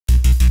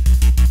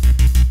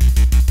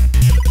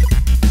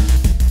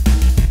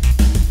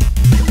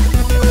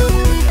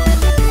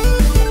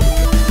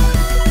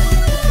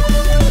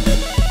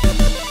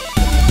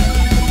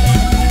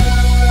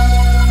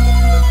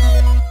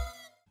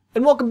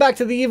back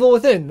to the evil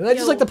within. And I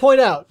just like to point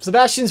out,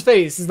 Sebastian's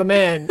face is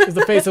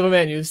the face of a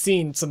man who's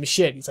seen some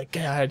shit. He's like,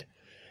 God,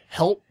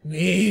 help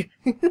me.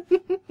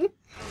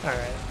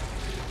 Alright.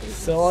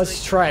 So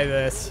let's try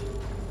this.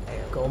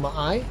 Go in my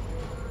eye.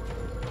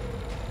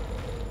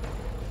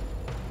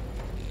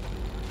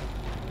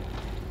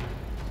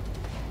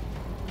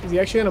 Is he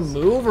actually gonna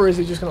move, or is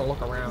he just gonna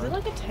look around? Is it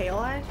like a tail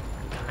eye?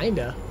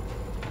 Kinda.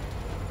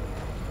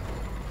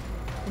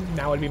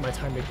 Now would be my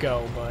time to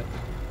go, but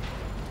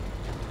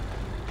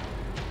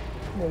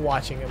we're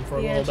watching him for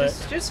a little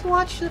bit. Just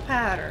watch the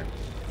pattern.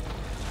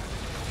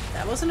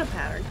 That wasn't a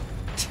pattern.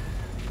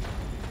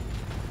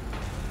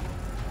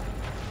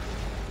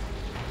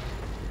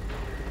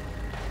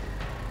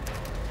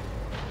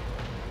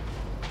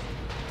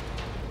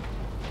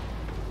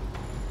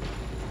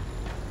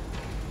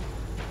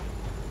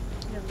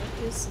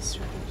 What is the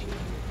strategy?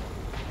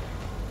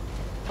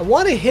 I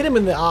want to hit him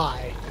in the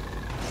eye.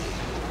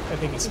 I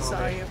think he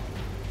saw me. you.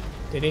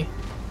 Did he?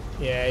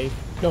 Yeah.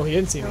 No, he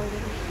didn't see me. No,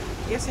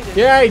 yes, he did.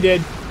 Yeah, he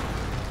did.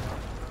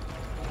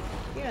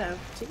 Yeah,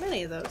 too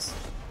many of those.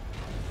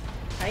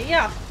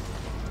 Hiya!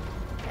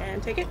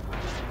 And take it.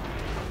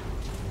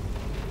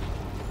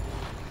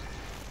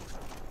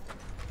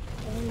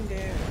 And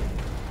down.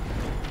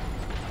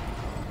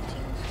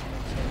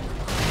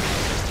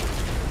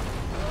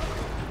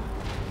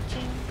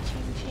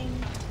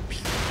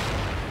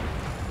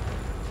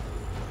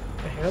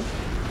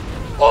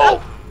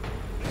 Oh!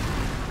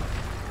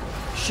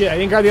 Shit, I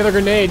didn't grab the other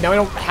grenade. Now I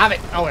don't have it.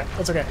 Oh, wait.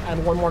 That's okay. I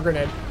have one more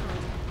grenade.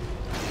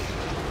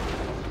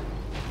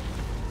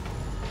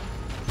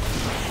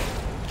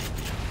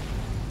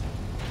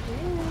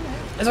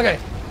 It's okay.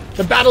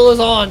 The battle is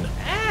on.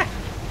 Ah!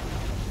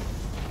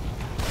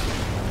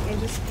 And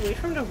just wait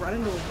for him to run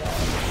into a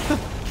wall.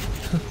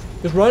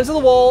 Just run into the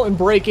wall and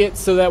break it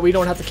so that we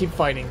don't have to keep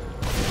fighting.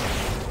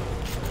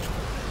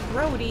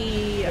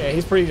 Roadie. Yeah,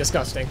 he's pretty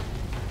disgusting.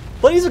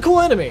 But he's a cool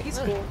enemy. He's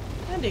cool.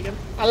 I dig him.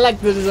 I like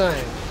the design.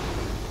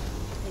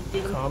 I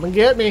dig him. Come and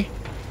get me.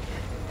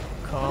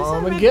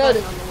 Come and get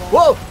it.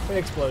 Whoa! It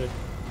exploded.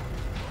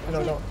 I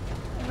don't know.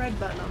 A red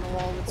button on the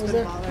wall that's Where's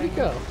been there? bothering Where'd he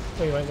go?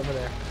 Oh, he went over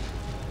there.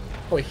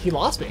 Oh, he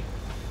lost me.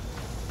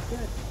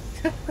 Good.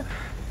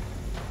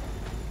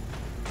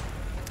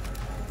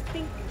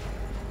 Pink.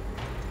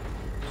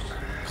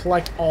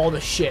 Collect all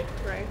the shit.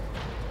 Right.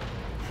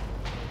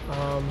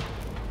 Can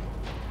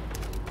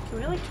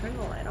we like turn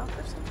the light off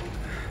or something?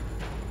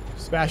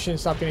 Sebastian,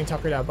 stop getting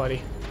tuckered out,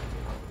 buddy.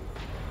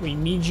 We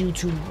need you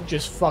to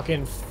just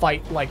fucking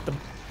fight like the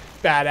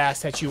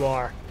badass that you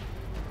are.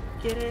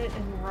 Get it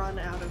and run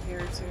out of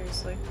here,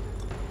 seriously.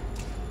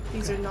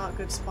 These are not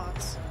good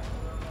spots.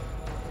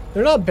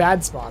 They're not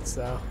bad spots,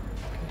 though.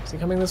 Is he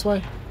coming this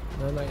way?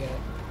 No, not yet.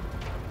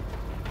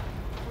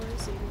 Where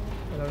is he?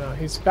 I don't know.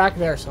 He's back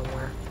there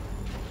somewhere.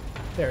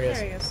 There he is.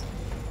 There he is.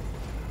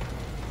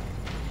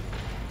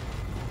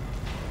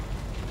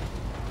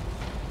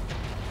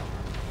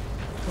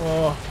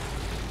 Oh.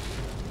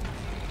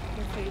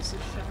 Your face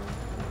is showing.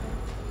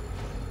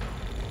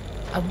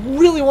 I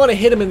really want to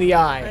hit him in the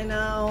eye. I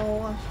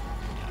know.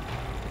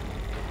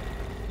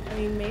 I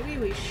mean, maybe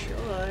we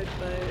should,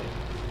 but...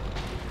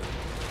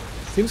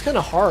 Seems kind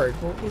of hard.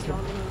 He's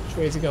wrong. Which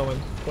way is he going?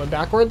 Going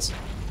backwards?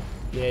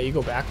 Yeah, you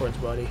go backwards,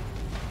 buddy.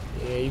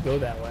 Yeah, you go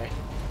that way.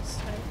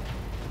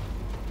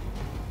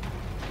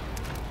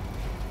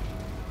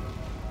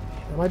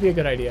 That might be a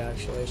good idea,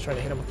 actually. Let's try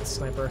to hit him with the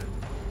sniper.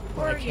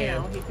 Or, I can. you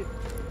know, he could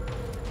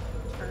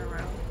turn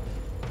around.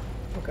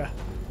 Okay.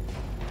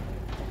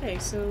 Okay,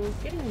 so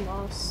getting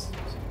lost.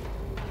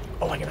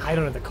 Oh, I can hide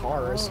under the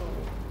cars Oh,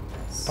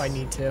 if I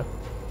need to.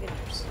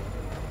 interesting.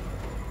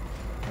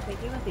 I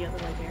think we went the other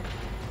way here.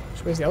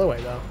 Which way's the other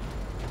way, though?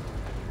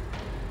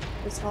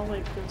 This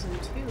hallway goes in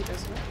two,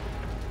 doesn't it?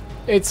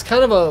 It's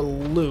kind of a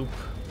loop.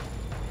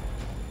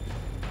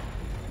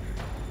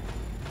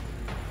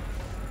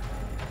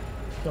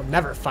 You'll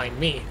never find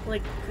me.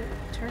 Like,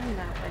 turn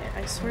that way.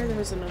 I swear there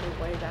was another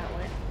way that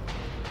way.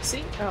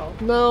 See? Oh.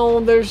 No,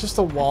 there's just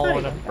a wall thought he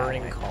and a went that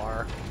burning way.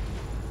 car.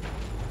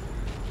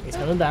 He's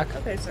coming back.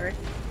 Okay, sorry.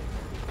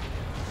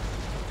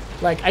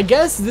 Like, I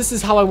guess this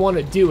is how I want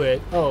to do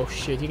it. Oh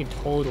shit, he can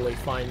totally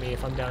find me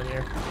if I'm down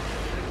here.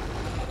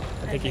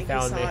 I think he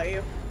found saw me.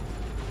 You.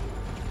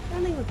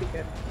 Running would be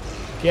good.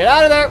 Get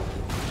out of there!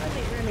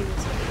 Running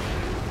was good.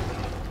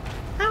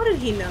 How did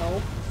he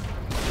know?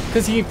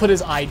 Because he put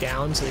his eye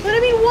down, so he But I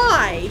mean,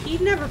 why?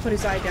 He'd never put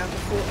his eye down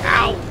before.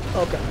 Ow!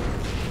 Okay.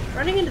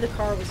 Running into the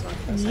car was not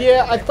the best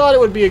Yeah, idea. I thought it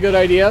would be a good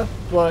idea,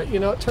 but, you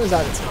know, it turns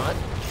out it's not.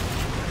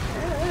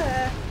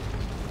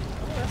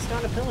 Well, that's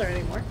not a pillar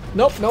anymore.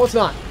 Nope, no it's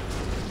not.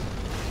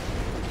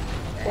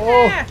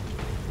 Oh. Ah!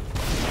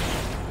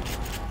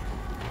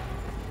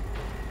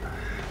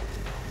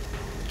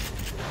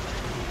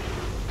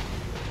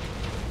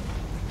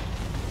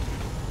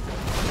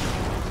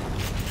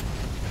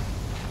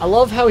 I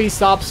love how he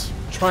stops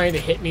trying to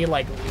hit me,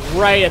 like,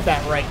 right at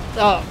that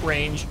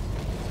range.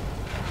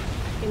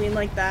 You mean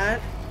like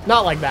that?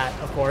 Not like that,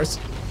 of course.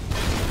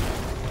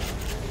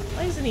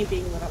 Why isn't he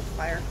being lit on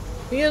fire?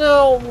 You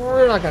know,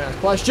 we're not gonna ask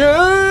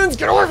questions!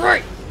 Get away from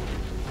me!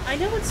 I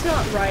know it's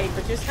not right,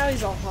 but just how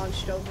he's all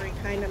hunched over, he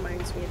kind of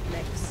reminds me of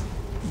Nyx.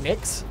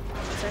 Nyx? Is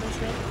that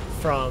his name?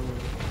 From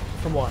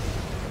what?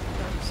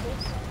 Dark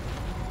Souls?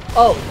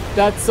 Oh,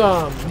 that's,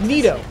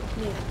 Nito.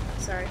 Nito,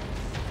 sorry.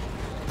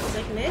 Is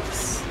it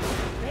Nyx?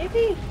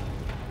 Maybe?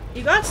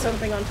 You got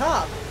something on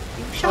top.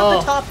 You shot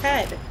the top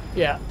head.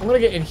 Yeah, I'm gonna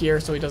get in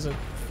here so he doesn't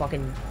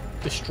fucking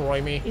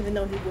destroy me. Even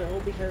though he will,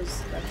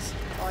 because that's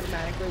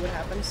automatically what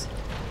happens.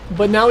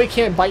 But now he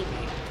can't bite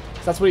me.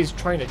 That's what he's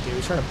trying to do.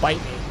 He's trying to bite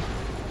me.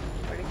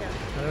 Where'd he go?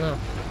 I don't know.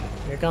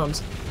 Here it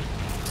comes.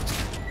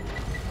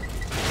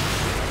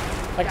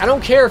 Like, I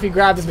don't care if he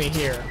grabs me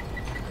here.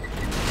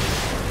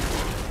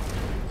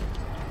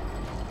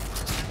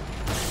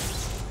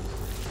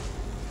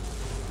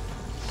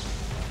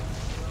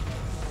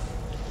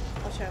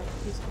 Watch out.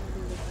 He's gonna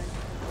do the thing.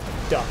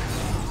 Duck.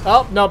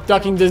 Oh, nope,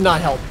 ducking does not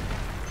help.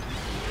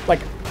 Like,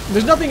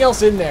 there's nothing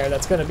else in there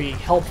that's gonna be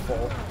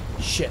helpful.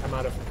 Shit, I'm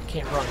out of...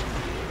 can't run.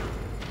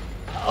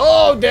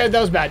 Oh, that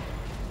was bad.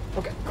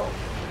 Okay, go.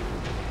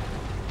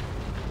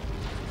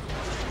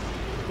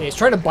 Yeah, he's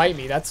trying to bite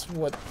me, that's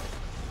what...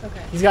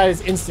 Okay. He's got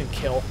his instant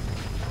kill.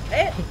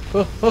 Hey!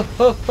 Good Good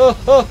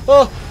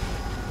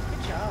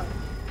job.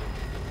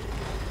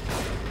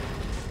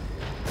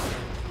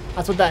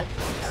 That's what that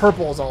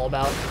purple is all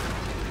about.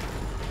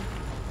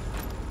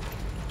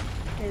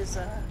 What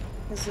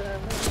did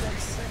that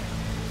say?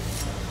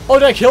 Oh,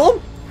 did I kill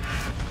him?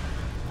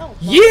 Oh. Well,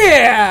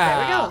 Yeah!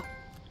 there we go.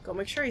 Go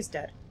make sure he's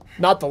dead.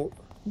 Not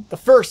the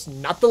first,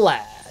 not the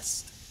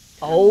last.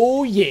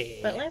 Oh,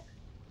 yeah. Butt lamp?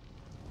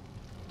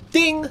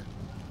 Ding!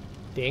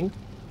 Ding.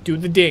 Do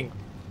the ding.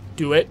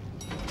 Do it.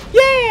 Okay,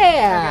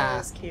 Yeah!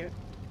 that's cute.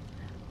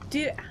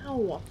 Dude,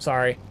 ow.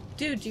 Sorry.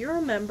 Dude, do you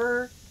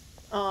remember,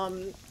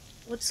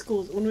 what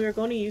school, when we were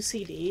going to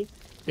UCD?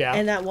 Yeah.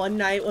 And that one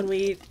night when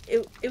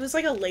it was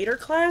like a later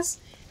class,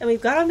 and we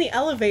got on the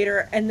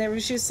elevator, and there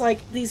was just like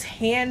these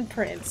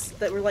handprints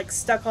that were like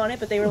stuck on it,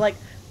 but they were like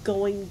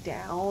going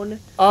down.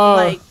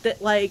 Like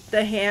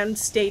the hand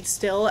stayed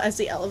still as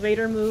the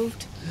elevator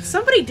moved.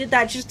 Somebody did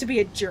that just to be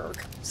a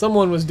jerk.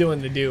 Someone was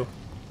doing the do.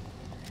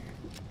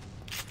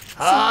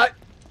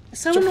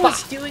 Someone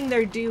was doing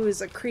their due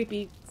as a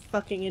creepy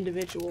fucking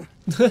individual.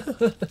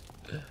 Let's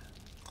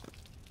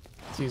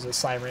use a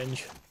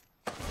syringe.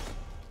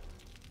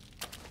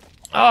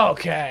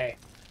 Okay.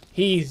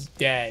 He's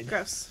dead.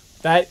 Gross.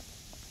 That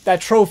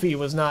trophy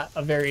was not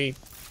a very,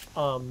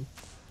 That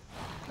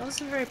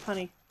wasn't very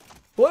punny.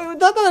 well,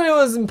 not that it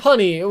wasn't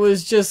punny, it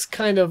was just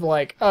kind of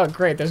like, oh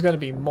great, there's gonna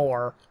be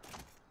more.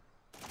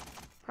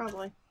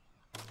 Probably.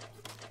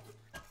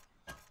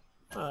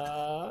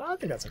 I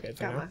think that's okay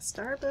for Got now. my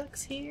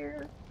Starbucks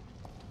here.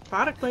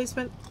 Product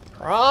placement.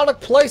 Product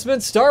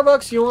placement,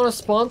 Starbucks, you want to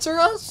sponsor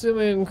us? I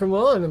mean, come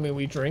on. I mean,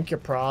 we drink your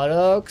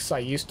products. I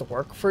used to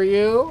work for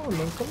you. I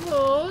mean, come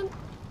on.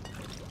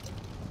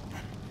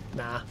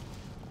 Nah.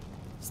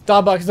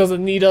 Starbucks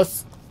doesn't need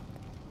us.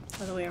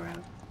 Other way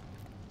around.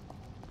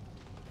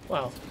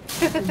 Well,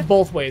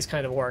 both ways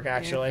kind of work,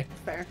 actually. Yeah,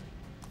 fair.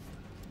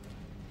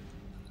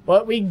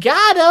 But we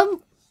got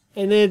him!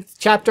 And it's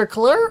chapter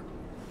clear?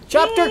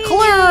 Chapter Yay!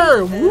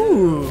 clear!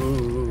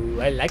 Woo!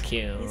 I like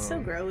him. He's so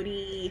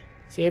grody.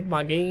 Save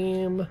my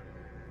game.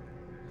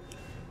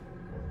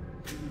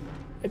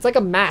 It's like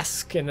a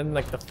mask, and then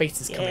like the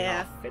face is coming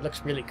Yeah. off. It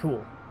looks really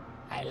cool.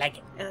 I like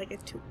it. I like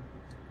it too.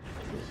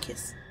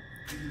 Kiss.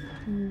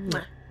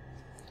 Mwah.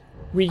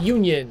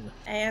 Reunion.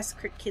 Ass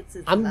crick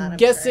kisses. I'm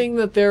guessing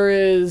that there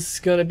is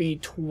gonna be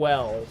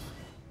 12.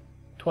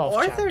 12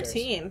 or chapters.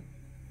 13.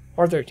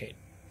 Or 13.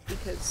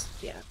 Because,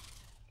 yeah.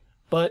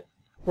 But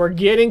we're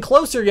getting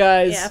closer,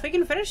 guys. Yeah, if we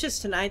can finish this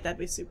tonight, that'd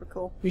be super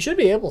cool. We should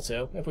be able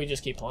to, if we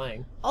just keep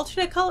playing.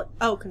 Alternate color.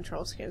 Oh,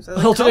 control schemes. I was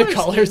like, Alternate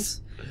color colors.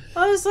 schemes.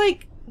 Well, I was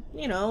like,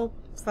 you know,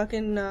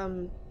 fucking,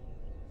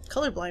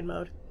 colorblind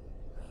mode.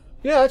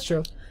 Yeah, that's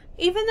true.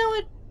 Even though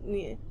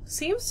it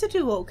seems to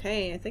do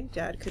okay, I think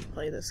Dad could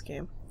play this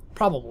game.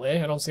 Probably.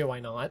 I don't see why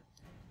not.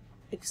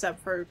 Except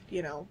for,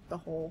 you know, the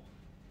whole...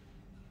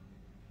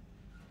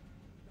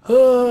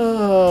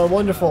 Oh,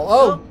 wonderful.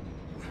 Oh!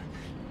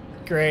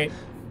 Great.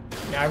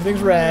 Now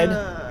everything's red.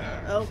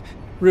 Oh.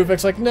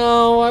 Ruvik's like,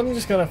 no, I'm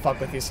just gonna fuck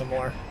with you some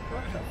more.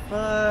 What the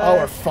fuck? Oh,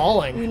 we're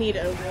falling. We need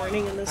a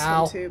warning in this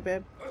Ow. one too,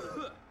 babe.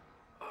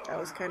 That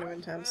was kind of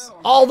intense.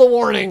 All the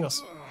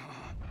warnings!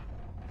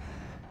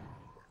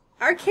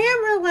 Our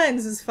camera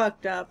lens is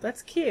fucked up.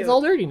 That's cute. It's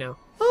all dirty now.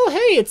 Oh,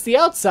 hey, it's the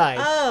outside.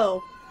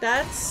 Oh,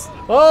 that's...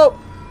 Oh!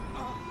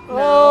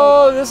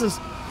 Oh, this is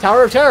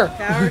Tower of Terror.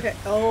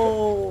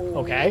 Oh.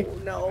 Okay.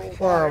 No.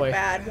 Where are Water we?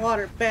 bad.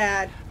 Water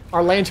bad.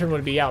 Our lantern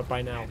would be out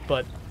by now,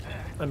 but,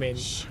 I mean,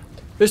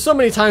 there's so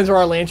many times where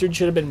our lantern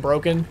should have been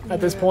broken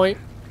at this point.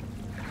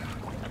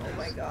 Oh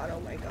my god, oh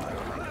my god,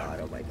 oh my god,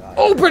 oh my god.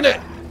 Open it!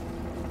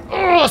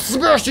 Oh,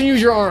 Sebastian,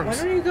 use your Why arms!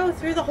 don't you go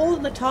through the hole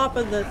in the top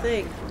of the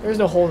thing? There's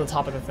no hole in the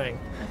top of the thing.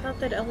 I thought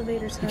that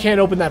elevators You had... can't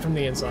open that from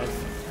the inside.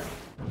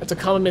 That's a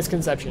common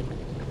misconception.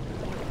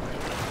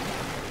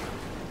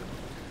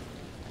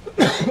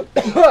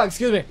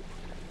 Excuse me.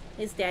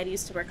 His dad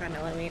used to work on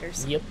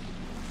elevators. Yep.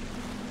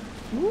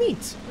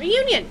 Neat.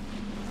 Reunion!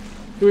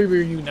 Who are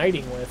we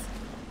reuniting with?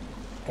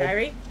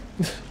 Kyrie?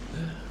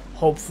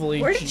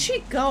 Hopefully. Where did she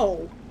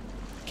go?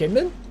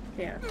 Kidman?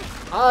 Yeah.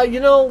 You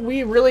know,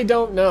 we really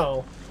don't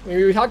know. I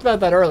mean, we talked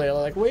about that earlier.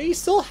 Like, we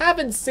still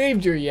haven't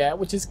saved her yet,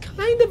 which is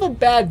kind of a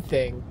bad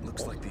thing.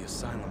 Looks like the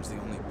asylum's the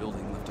only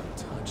building left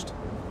untouched.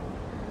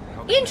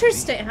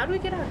 Interesting. How do we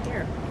get out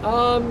here?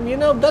 You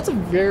know, that's a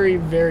very,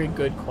 very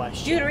good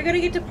question. Dude, are we gonna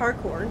get to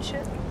parkour and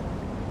shit?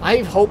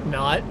 I hope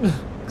not.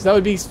 Because that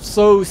would be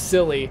so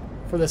silly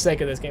for the sake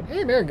of this game.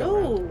 Hey,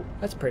 merry-go-round. Ooh.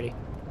 That's pretty.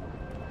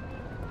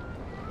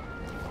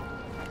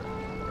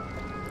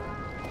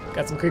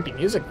 Got some creepy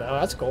music, though.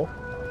 That's cool.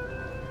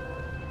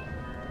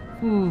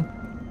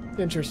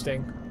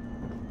 Interesting.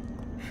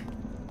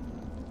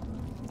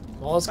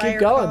 Well, let's keep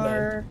going,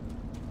 then.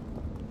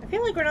 I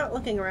feel like we're not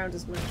looking around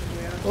as much as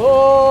we are.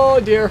 Oh,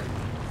 dear.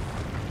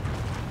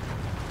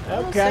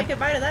 Well, Okay. say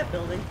goodbye to that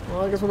building.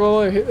 Well, I guess we're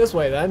going this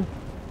way, then.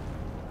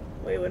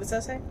 Wait, what does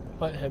that say?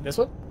 What, this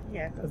one?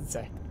 Yeah. What does it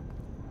say?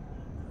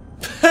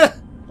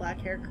 Black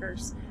hair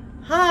curse.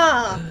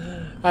 Ha!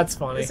 That's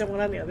funny. Is there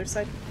one on the other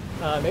side?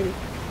 Maybe.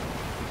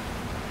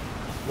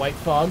 White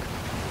fog.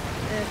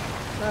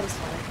 Not as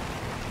funny.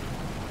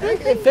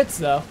 It fits,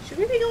 though. Should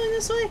we be going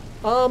this way?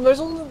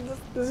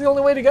 This is the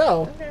only way to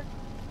go. Okay.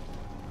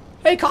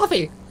 Hey,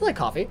 coffee! I like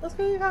coffee. Let's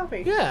go get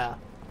coffee. Yeah.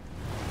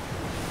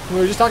 We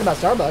were just talking about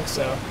Starbucks,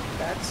 so.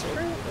 That's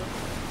true.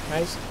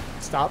 Nice.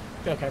 Stop.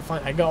 Okay,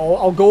 fine.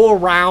 I'll go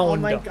around. Oh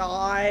my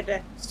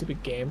god.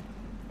 Stupid game.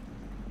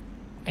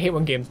 I hate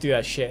when games do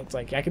that shit. It's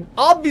like, I can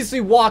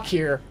obviously walk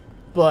here,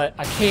 but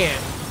I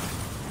can't.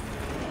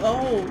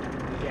 Oh.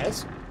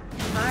 Yes?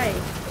 Hi.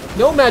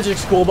 No magic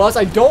school bus.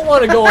 I don't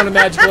want to go on a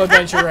magical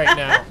adventure right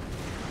now.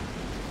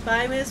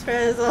 Bye, Miss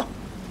Frizzle.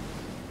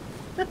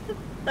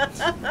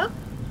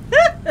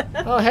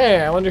 Oh,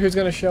 hey, I wonder who's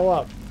going to show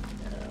up.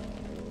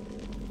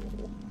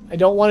 I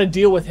don't want to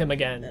deal with him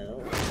again. No.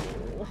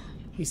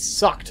 He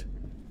sucked.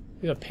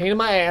 He's a pain in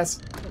my ass.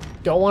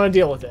 Don't want to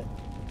deal with it.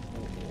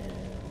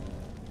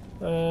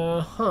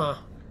 Huh.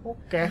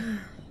 Okay.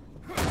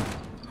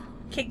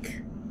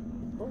 Kick.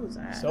 What was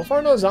that? So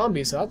far, no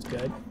zombies, so that's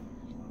good.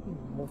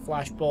 More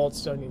flash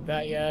bolts, don't need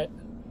that yet.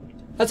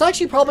 That's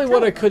actually probably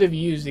what I could have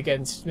used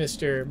against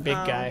Mr. Big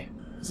Guy.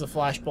 Is the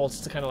flash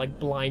bolts to kind of like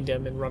blind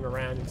him and run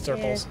around in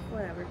circles. Yeah,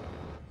 whatever.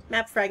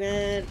 Map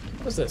fragment.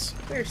 What's this?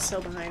 We're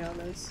so behind on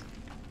this.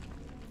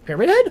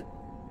 Pyramid Head?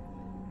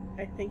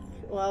 I think,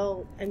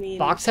 well, I mean...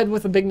 Box head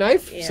with a big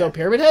knife? Yeah. So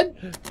Pyramid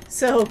Head?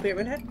 So,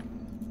 Pyramid Head?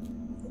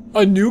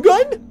 A new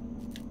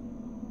gun?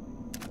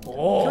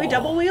 Oh. Can we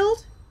double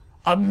wield?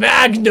 A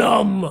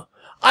Magnum!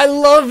 I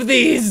love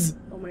these!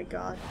 Oh my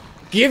god.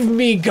 Give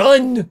me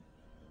gun!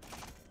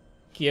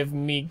 Give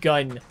me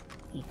gun.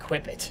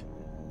 Equip it.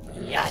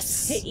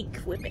 Yes!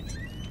 Equip it.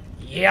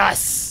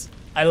 Yes!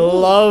 I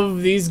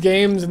love these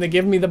games and they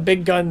give me the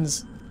big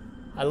guns.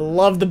 I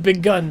love the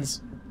big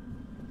guns.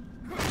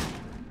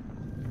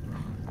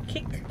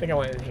 Kick. I think I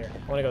went in here.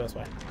 I want to go this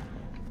way.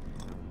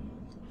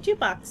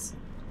 Jukebox.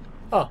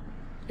 Oh.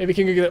 Maybe we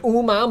can go get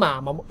ooh ma ma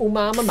ma ooh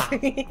ma ma ma.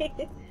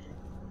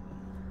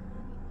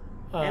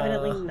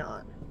 Evidently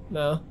not.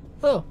 No.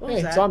 Oh, What hey,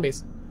 was that?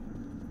 zombies.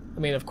 I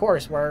mean, of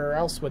course, where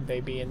else would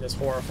they be in this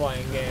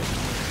horrifying game?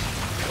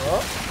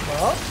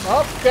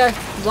 Oh, okay.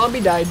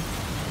 Zombie died.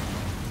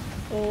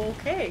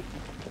 Okay.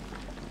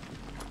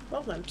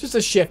 Well then. Just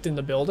a shift in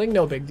the building,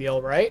 no big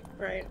deal, right?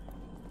 Right.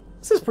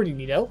 This is pretty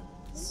neato.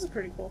 This is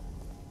pretty cool.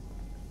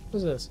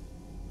 What's this?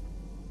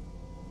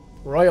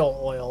 Royal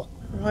oil.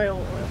 Royal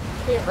oil.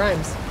 Hey, it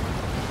rhymes.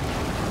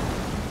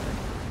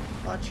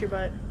 Watch your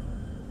butt.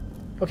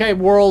 Okay,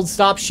 world,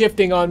 stop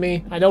shifting on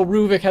me. I know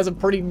Ruvik has a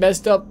pretty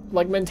messed up,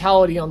 like,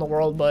 mentality on the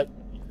world, but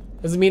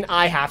doesn't mean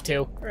I have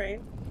to. Right.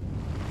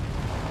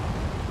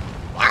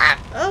 Ah!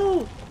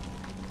 Oh!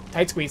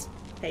 Tight squeeze.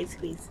 Tight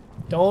squeeze.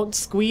 Don't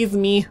squeeze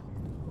me.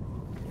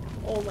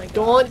 Oh my god.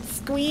 Don't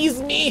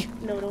squeeze me.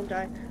 No, don't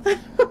die.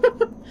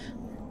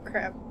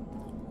 Crap.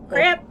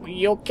 Crap! Oh,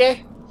 we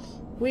okay?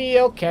 We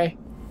okay.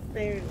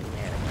 Barely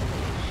mad.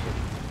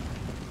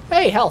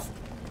 Hey, health.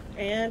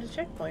 And a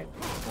checkpoint.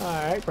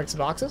 Alright, break some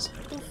boxes.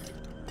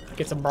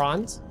 Get some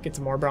bronze. Get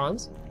some more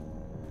bronze.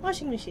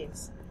 Washing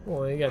machines.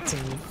 Well, you got some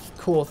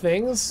cool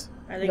things.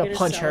 Are they You gotta gonna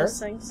punch sell her. us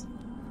things?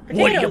 What are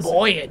you Potatoes.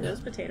 boying? Those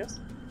potatoes.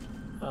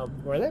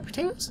 Were there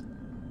potatoes?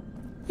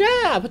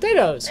 Yeah,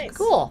 potatoes. Nice.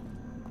 Cool.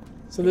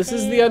 So this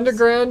is the Potatoes.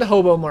 underground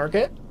hobo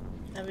market.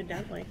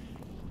 Evidently.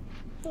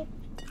 Boop.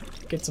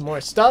 Get some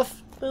more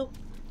stuff. Boop.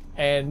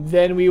 And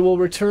then we will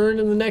return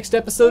in the next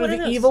episode What of are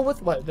The those? Evil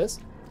with... What, this?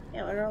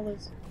 Yeah, what are all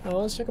those?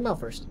 Oh, let's check them out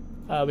first.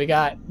 We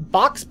got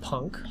Box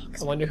Punk.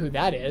 I wonder who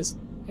that is.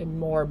 And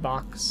more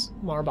Box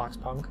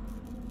Punk.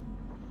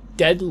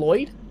 Dead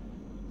Lloyd?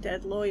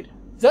 Dead Lloyd.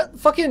 Is that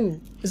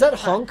fucking... Is that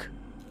Hunk?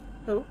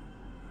 Who?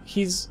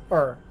 He's...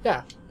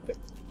 yeah.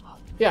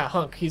 Yeah,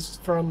 Hunk. He's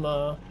from,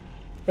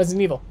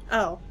 Resident Evil.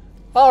 Oh.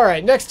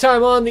 Alright, next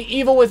time on The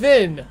Evil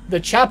Within. The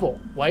Chapel.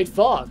 White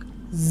Fog.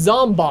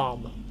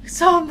 Zombomb.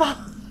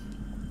 Samba!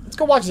 Let's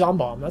go watch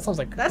Zombomb. That sounds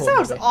like a That cool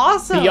sounds movie.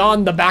 awesome.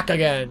 Beyond the Back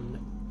Again.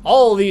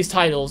 All these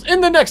titles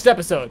in the next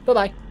episode.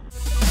 Bye-bye.